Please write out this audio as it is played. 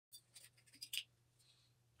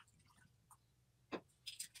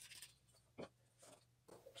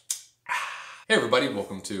Hey everybody,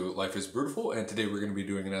 welcome to Life is Beautiful, and today we're going to be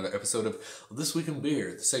doing another episode of This Week in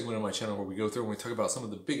Beer, the segment of my channel where we go through and we talk about some of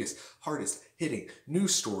the biggest, hardest hitting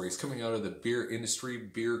news stories coming out of the beer industry,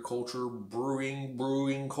 beer culture,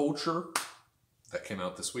 brewing culture that came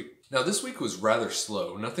out this week. Now this week was rather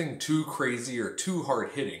slow, nothing too crazy or too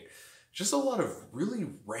hard hitting, just a lot of really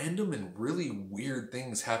random and really weird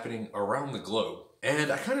things happening around the globe.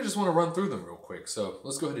 And I kind of just want to run through them real quick, so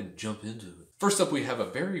let's go ahead and jump into it. First up, we have a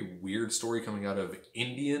very weird story coming out of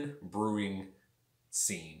Indian brewing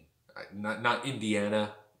scene. Not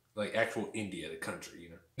Indiana, like actual India, the country, you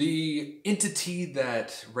know. The entity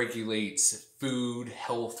that regulates food,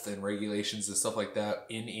 health, and regulations and stuff like that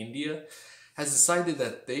in India has decided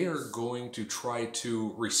that they are going to try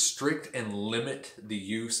to restrict and limit the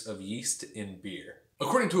use of yeast in beer.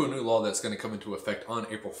 According to a new law that's going to come into effect on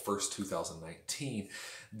April 1st, 2019,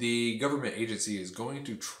 the government agency is going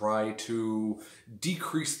to try to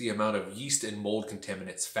decrease the amount of yeast and mold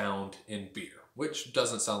contaminants found in beer, which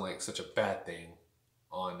doesn't sound like such a bad thing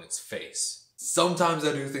on its face. Sometimes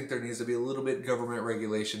I do think there needs to be a little bit government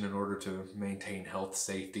regulation in order to maintain health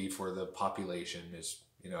safety for the population.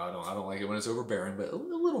 I don't like it when it's overbearing, but a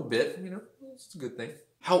little bit, it's a good thing.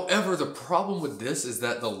 However, the problem with this is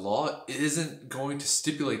that the law isn't going to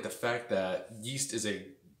stipulate the fact that yeast is a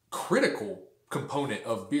critical component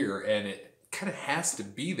of beer and it kind of has to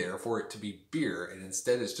be there for it to be beer, and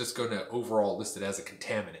instead it's just going to overall list it as a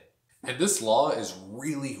contaminant. And this law is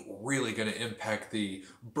really going to impact the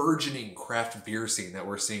burgeoning craft beer scene that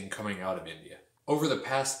we're seeing coming out of India. Over the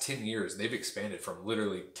past 10 years, they've expanded from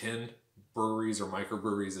literally 10 breweries or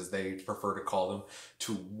microbreweries, as they prefer to call them,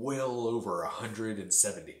 to well over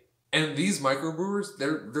 170. And these microbrewers,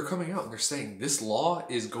 they're coming out and they're saying this law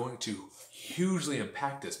is going to hugely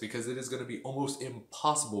impact us because it is going to be almost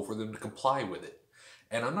impossible for them to comply with it.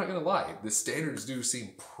 And I'm not going to lie, the standards do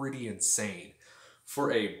seem pretty insane.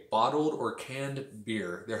 For a bottled or canned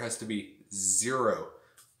beer, there has to be 0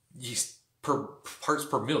 yeast per parts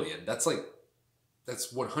per million. That's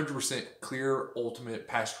 100% clear, ultimate,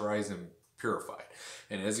 pasteurized, and purified.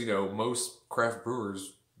 And as you know, most craft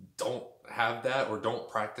brewers don't have that or don't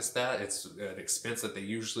practice that. It's an expense that they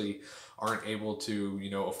usually aren't able to,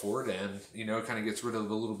 afford, and, it kind of gets rid of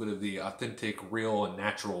a little bit of the authentic, real, and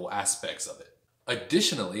natural aspects of it.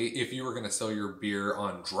 Additionally, if you were going to sell your beer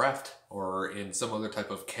on draft or in some other type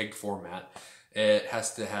of keg format, it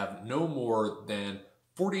has to have no more than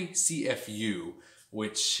 40 CFU,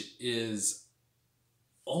 which is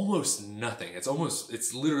almost nothing.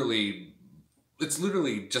 It's literally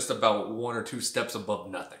just about 1 or 2 steps above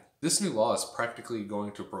nothing. This new law is practically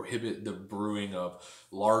going to prohibit the brewing of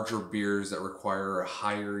larger beers that require a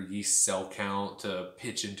higher yeast cell count to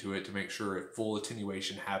pitch into it to make sure a full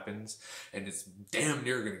attenuation happens. And it's damn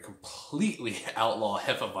near going to completely outlaw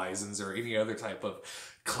Hefeweizens or any other type of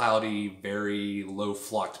cloudy, very low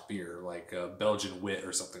flocked beer like a Belgian wit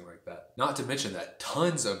or something like that. Not to mention that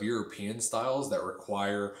tons of European styles that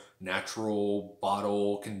require natural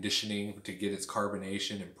bottle conditioning to get its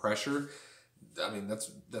carbonation and pressure,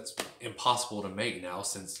 that's impossible to make now,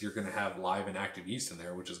 since you're going to have live and active yeast in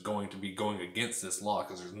there, which is going to be going against this law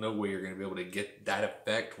because there's no way you're going to be able to get that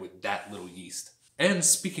effect with that little yeast. And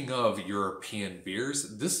speaking of European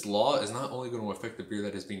beers, this law is not only going to affect the beer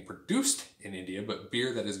that is being produced in India, but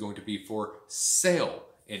beer that is going to be for sale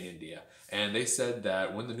in India. And they said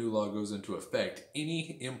that when the new law goes into effect,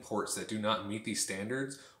 any imports that do not meet these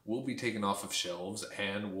standards will be taken off of shelves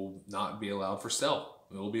and will not be allowed for sale.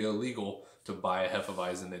 It will be illegal to buy a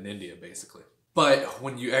Hefeweizen in India, basically. But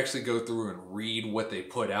when you actually go through and read what they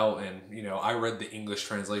put out, and I read the English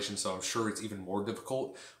translation, so I'm sure it's even more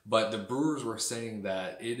difficult, but the brewers were saying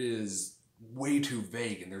that it is way too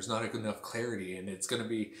vague and there's not enough clarity, and it's going to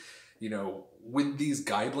be, with these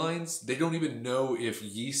guidelines, they don't even know if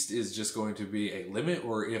yeast is just going to be a limit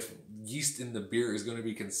or if yeast in the beer is going to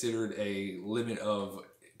be considered a limit of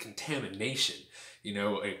contamination.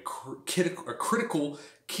 A critical,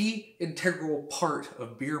 key, integral part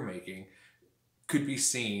of beer making could be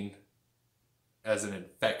seen as an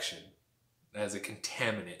infection, as a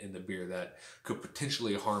contaminant in the beer that could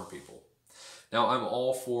potentially harm people. Now, I'm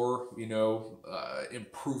all for,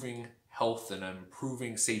 improving health and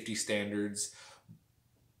improving safety standards,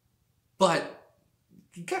 but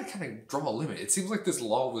you gotta kind of draw a limit. It seems like this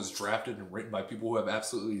law was drafted and written by people who have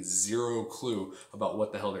absolutely 0 clue about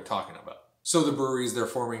what the hell they're talking about. So the breweries, they're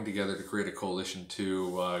forming together to create a coalition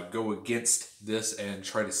to go against this and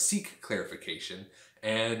try to seek clarification.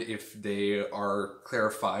 And if they are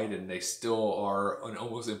clarified and they still are an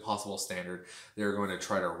almost impossible standard, they're going to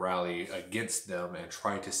try to rally against them and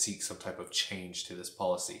try to seek some type of change to this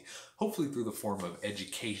policy. Hopefully through the form of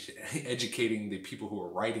education, educating the people who are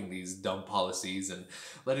writing these dumb policies and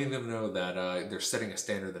letting them know that they're setting a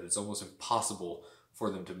standard that it's almost impossible for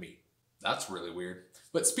them to meet. That's really weird.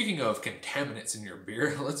 But speaking of contaminants in your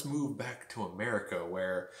beer, let's move back to America,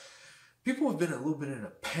 where people have been a little bit in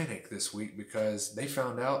a panic this week because they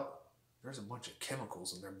found out there's a bunch of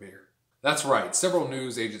chemicals in their beer. That's right, several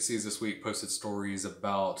news agencies this week posted stories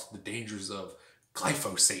about the dangers of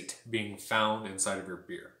glyphosate being found inside of your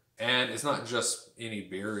beer. And it's not just any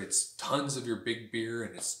beer, it's tons of your big beer,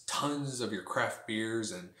 and it's tons of your craft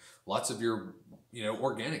beers, and lots of your,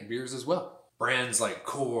 organic beers as well. Brands like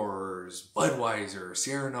Coors, Budweiser,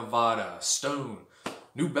 Sierra Nevada, Stone,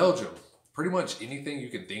 New Belgium, pretty much anything you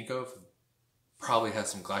can think of probably has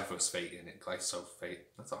some glyphosate in it. Glyphosate,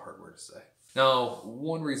 that's a hard word to say. Now,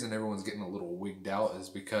 one reason everyone's getting a little wigged out is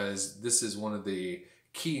because this is one of the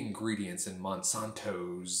key ingredients in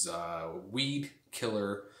Monsanto's weed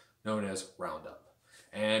killer known as Roundup.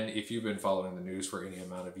 And if you've been following the news for any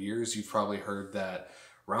amount of years, you've probably heard that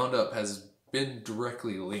Roundup has been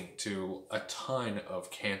directly linked to a ton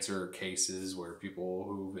of cancer cases where people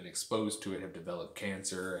who've been exposed to it have developed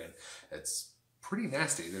cancer, and it's pretty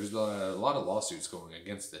nasty. There's a lot of lawsuits going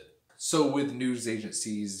against it. So with news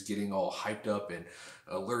agencies getting all hyped up and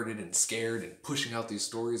alerted and scared and pushing out these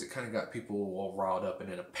stories, it kind of got people all riled up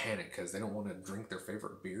and in a panic because they don't want to drink their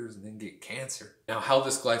favorite beers and then get cancer. Now, how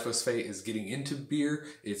this glyphosate is getting into beer,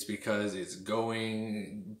 it's because it's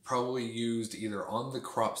going probably used either on the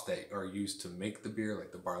crops that are used to make the beer,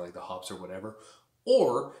 like the barley, the hops, or whatever,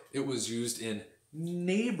 or it was used in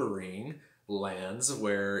neighboring lands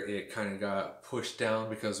where it kind of got pushed down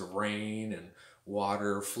because of rain and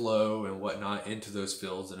water flow and whatnot into those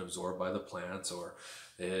fields and absorbed by the plants, or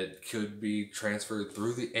it could be transferred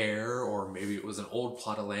through the air, or maybe it was an old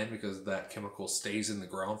plot of land because that chemical stays in the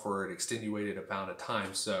ground for an extenuated amount of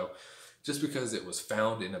time. So just because it was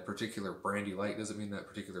found in a particular brand you like doesn't mean that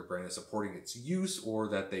particular brand is supporting its use or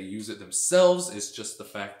that they use it themselves. It's just the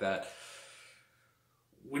fact that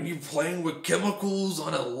when you're playing with chemicals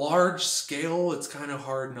on a large scale, it's kind of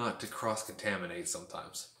hard not to cross-contaminate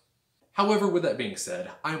sometimes. However, with that being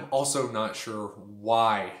said, I'm also not sure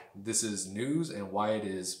why this is news and why it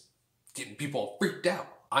is getting people freaked out.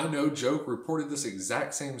 I know Joke reported this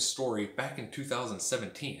exact same story back in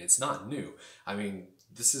 2017. It's not new. I mean,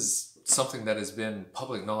 this is something that has been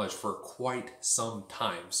public knowledge for quite some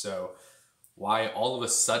time. So why all of a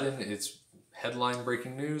sudden it's headline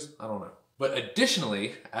breaking news? I don't know. But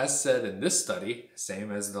additionally, as said in this study,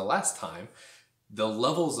 same as the last time, the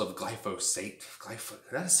levels of glyphosate,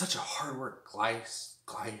 that is such a hard word,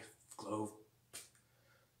 glyphosate.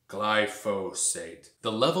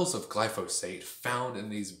 The levels of glyphosate found in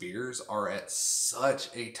these beers are at such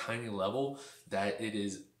a tiny level that it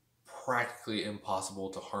is practically impossible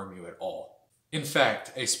to harm you at all. In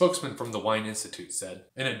fact, a spokesman from the Wine Institute said,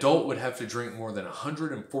 an adult would have to drink more than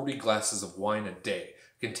 140 glasses of wine a day,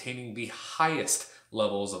 containing the highest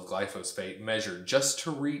levels of glyphosate measured just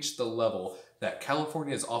to reach the level that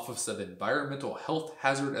California's Office of Environmental Health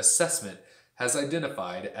Hazard Assessment has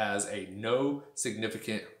identified as a no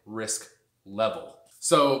significant risk level.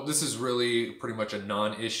 So this is really pretty much a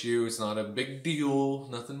non-issue. It's not a big deal,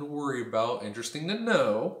 nothing to worry about. Interesting to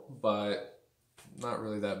know, but not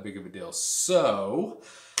really that big of a deal. So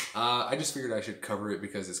I just figured I should cover it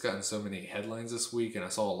because it's gotten so many headlines this week, and I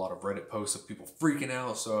saw a lot of Reddit posts of people freaking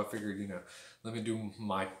out. So I figured, let me do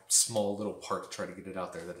my small little part to try to get it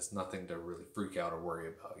out there that it's nothing to really freak out or worry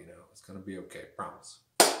about. It's gonna be okay, promise.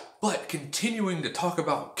 But continuing to talk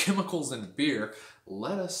about chemicals in beer,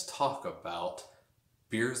 let us talk about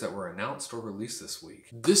beers that were announced or released this week.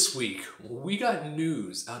 This week, we got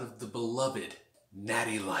news out of the beloved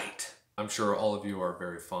Natty Light. I'm sure all of you are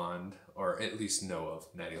very fond, or at least know of,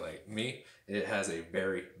 Natty Light. Me, it has a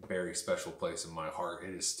very, very special place in my heart.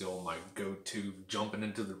 It is still my go-to jumping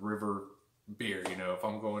into the river beer. If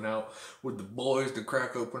I'm going out with the boys to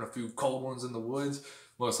crack open a few cold ones in the woods,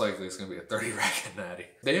 most likely it's going to be a 30 rack of Natty.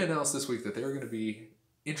 They announced this week that they're going to be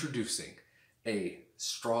introducing a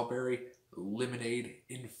strawberry lemonade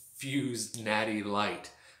infused Natty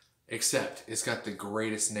Light. Except it's got the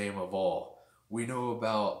greatest name of all. We know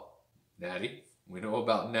about Natty, we know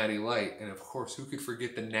about Natty Light, and of course, who could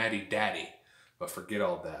forget the Natty Daddy? But forget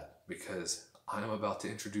all that, because I'm about to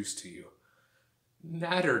introduce to you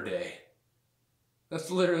Natter Day.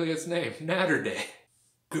 That's literally its name, Natter Day.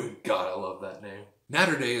 Good God, I love that name.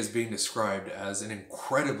 Natter Day is being described as an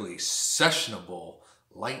incredibly sessionable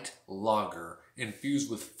light lager infused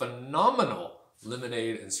with phenomenal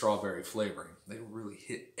lemonade and strawberry flavoring. They really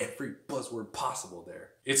hit every buzzword possible there.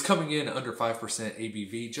 It's coming in under 5%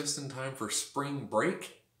 ABV just in time for spring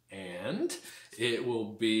break, and it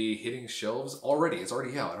will be hitting shelves already. It's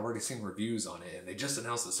already out. I've already seen reviews on it, and they just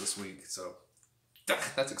announced this week, so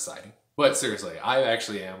that's exciting. But seriously, I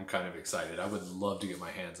actually am kind of excited. I would love to get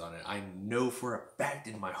my hands on it. I know for a fact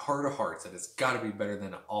in my heart of hearts that it's got to be better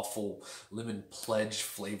than an awful lemon pledge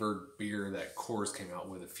flavored beer that Coors came out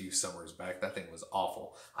with a few summers back. That thing was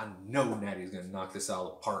awful. I know Natty's going to knock this out of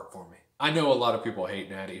the park for me. I know a lot of people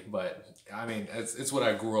hate Natty, but I mean, it's what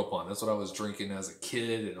I grew up on. That's what I was drinking as a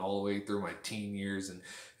kid and all the way through my teen years and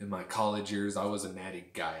in my college years. I was a Natty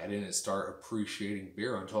guy. I didn't start appreciating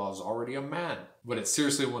beer until I was already a man. But it's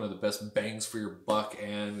seriously one of the best bangs for your buck,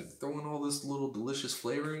 and throwing all this little delicious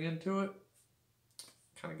flavoring into it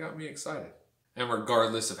kind of got me excited. And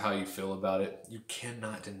regardless of how you feel about it, you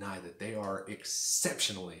cannot deny that they are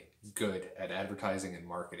exceptionally good at advertising and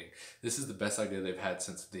marketing. This is the best idea they've had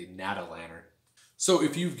since the Nata Lantern. So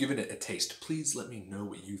if you've given it a taste, please let me know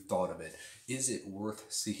what you thought of it. Is it worth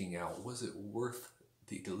seeking out? Was it worth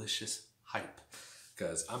the delicious hype?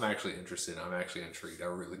 Because I'm actually interested. I'm actually intrigued. I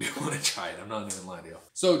really do want to try it. I'm not even lying to you.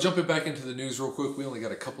 So jumping back into the news real quick, we only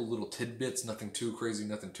got a couple little tidbits, nothing too crazy,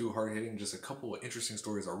 nothing too hard-hitting, just a couple of interesting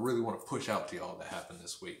stories I really want to push out to y'all that happened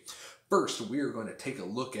this week. First, we are going to take a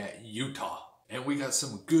look at Utah. And we got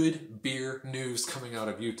some good beer news coming out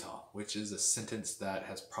of Utah, which is a sentence that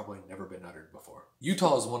has probably never been uttered before.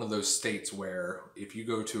 Utah is one of those states where if you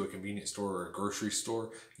go to a convenience store or a grocery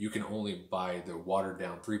store, you can only buy the watered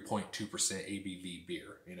down 3.2% ABV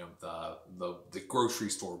beer. You know, the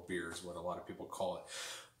grocery store beer is what a lot of people call it.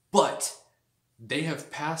 But they have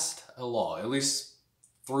passed a law, at least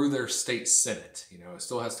through their state senate. You know, it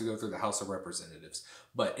still has to go through the House of Representatives.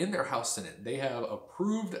 But in their House Senate, they have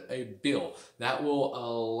approved a bill that will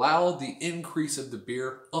allow the increase of the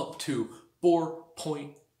beer up to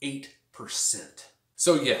 4.8%.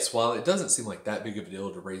 So yes, while it doesn't seem like that big of a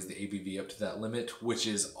deal to raise the ABV up to that limit, which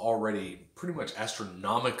is already pretty much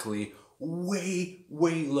astronomically way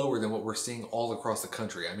lower than what we're seeing all across the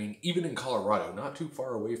country. I mean, even in Colorado, not too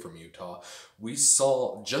far away from Utah, we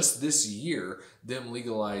saw just this year them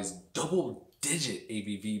legalize double-digit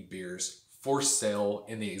ABV beers for sale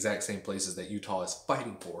in the exact same places that Utah is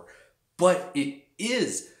fighting for. But it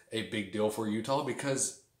is a big deal for Utah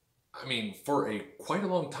because, I mean, for quite a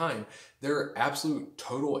long time, their absolute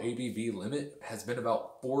total ABV limit has been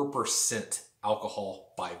about 4%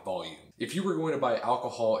 alcohol by volume. If you were going to buy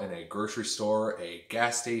alcohol in a grocery store, a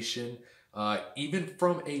gas station, even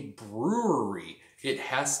from a brewery, it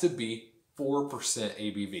has to be 4%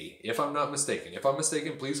 ABV, if I'm not mistaken. If I'm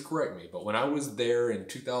mistaken, please correct me. But when I was there in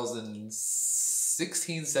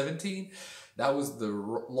 2016, 17, that was the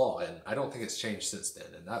law, and I don't think it's changed since then.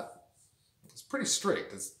 And that was pretty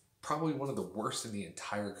strict. It's probably one of the worst in the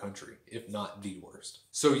entire country, if not the worst.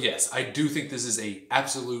 So yes, I do think this is a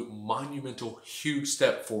absolute monumental, huge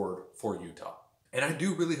step forward for Utah. And I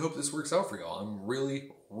do really hope this works out for y'all. I'm really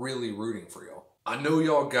rooting for y'all. I know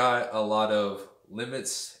y'all got a lot of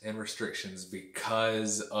limits and restrictions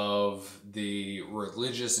because of the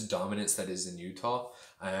religious dominance that is in Utah.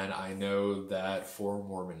 And I know that for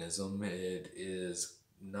Mormonism, it is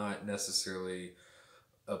not necessarily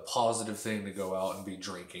a positive thing to go out and be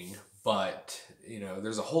drinking, but you know,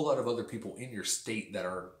 there's a whole lot of other people in your state that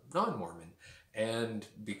are non-Mormon. And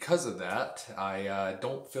because of that, I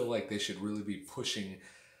don't feel like they should really be pushing,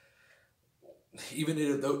 even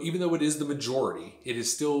though it is the majority, it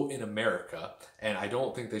is still in America, and I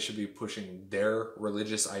don't think they should be pushing their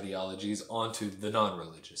religious ideologies onto the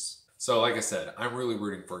non-religious. So like I said, I'm really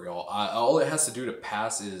rooting for y'all. All it has to do to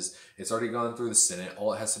pass is, it's already gone through the Senate.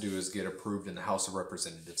 All it has to do is get approved in the House of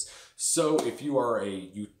Representatives. So if you are a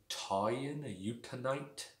Utahian, a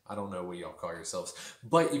Utahite, I don't know what y'all call yourselves,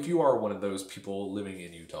 but if you are one of those people living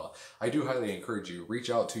in Utah, I do highly encourage you, reach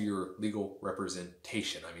out to your legal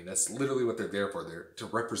representation. I mean, that's literally what they're there for. They're to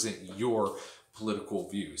represent your political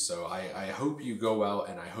views. So I hope you go out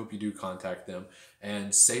and I hope you do contact them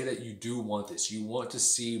and say that you do want this. You want to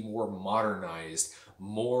see more modernized,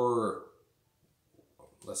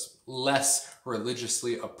 less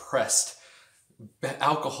religiously oppressed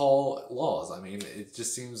alcohol laws. I mean, it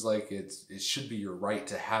just seems like it should be your right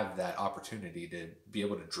to have that opportunity to be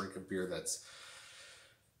able to drink a beer that's,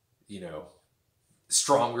 you know,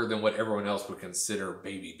 stronger than what everyone else would consider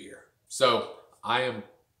baby beer. So I am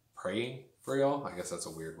praying for y'all. I guess that's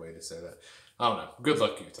a weird way to say that. I don't know. Good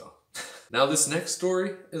luck, Utah. Now this next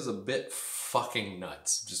story is a bit fucking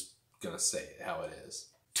nuts. Just gonna say it how it is.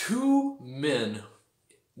 2 men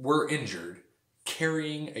were injured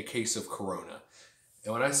carrying a case of corona.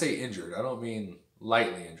 And when I say injured, I don't mean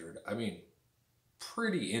lightly injured. I mean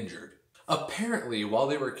pretty injured. Apparently, while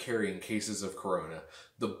they were carrying cases of corona,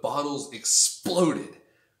 the bottles exploded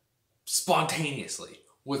spontaneously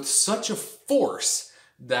with such a force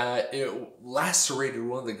that it lacerated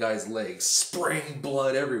one of the guy's legs, spraying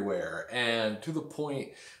blood everywhere, and to the point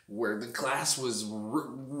where the glass was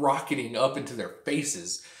rocketing up into their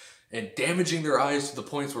faces and damaging their eyes to the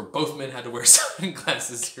points where both men had to wear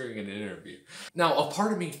sunglasses during an interview. Now, a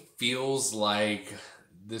part of me feels like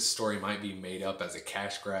this story might be made up as a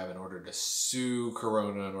cash grab in order to sue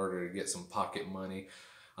Corona in order to get some pocket money.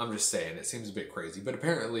 I'm just saying, it seems a bit crazy, but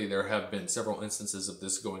apparently there have been several instances of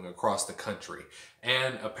this going across the country.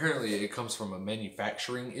 And apparently it comes from a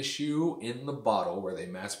manufacturing issue in the bottle where they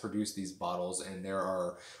mass produce these bottles, and there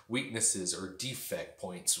are weaknesses or defect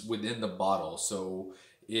points within the bottle. So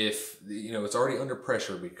if, you know, it's already under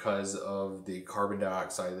pressure because of the carbon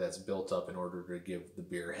dioxide that's built up in order to give the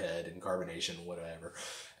beer head and carbonation, whatever.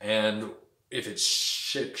 And if it's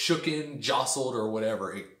shooken, jostled, or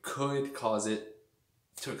whatever, it could cause it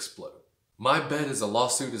to explode. My bet is a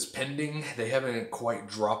lawsuit is pending. They haven't quite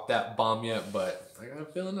dropped that bomb yet, but I got a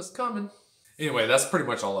feeling it's coming. Anyway, that's pretty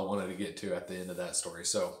much all I wanted to get to at the end of that story.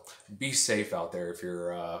 So be safe out there if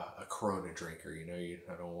you're a Corona drinker. You know,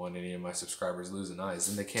 I don't want any of my subscribers losing eyes,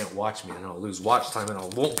 and they can't watch me, and I'll lose watch time, and I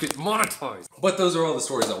won't get monetized. But those are all the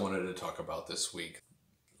stories I wanted to talk about this week.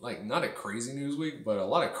 Like, not a crazy news week, but a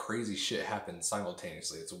lot of crazy shit happened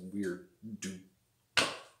simultaneously. It's a weird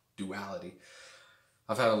duality.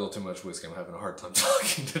 I've had a little too much whiskey. I'm having a hard time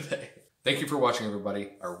talking today. Thank you for watching, everybody.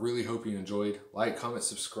 I really hope you enjoyed. Like, comment,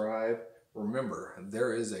 subscribe. Remember,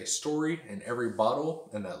 there is a story in every bottle,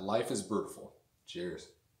 and that life is beautiful. Cheers.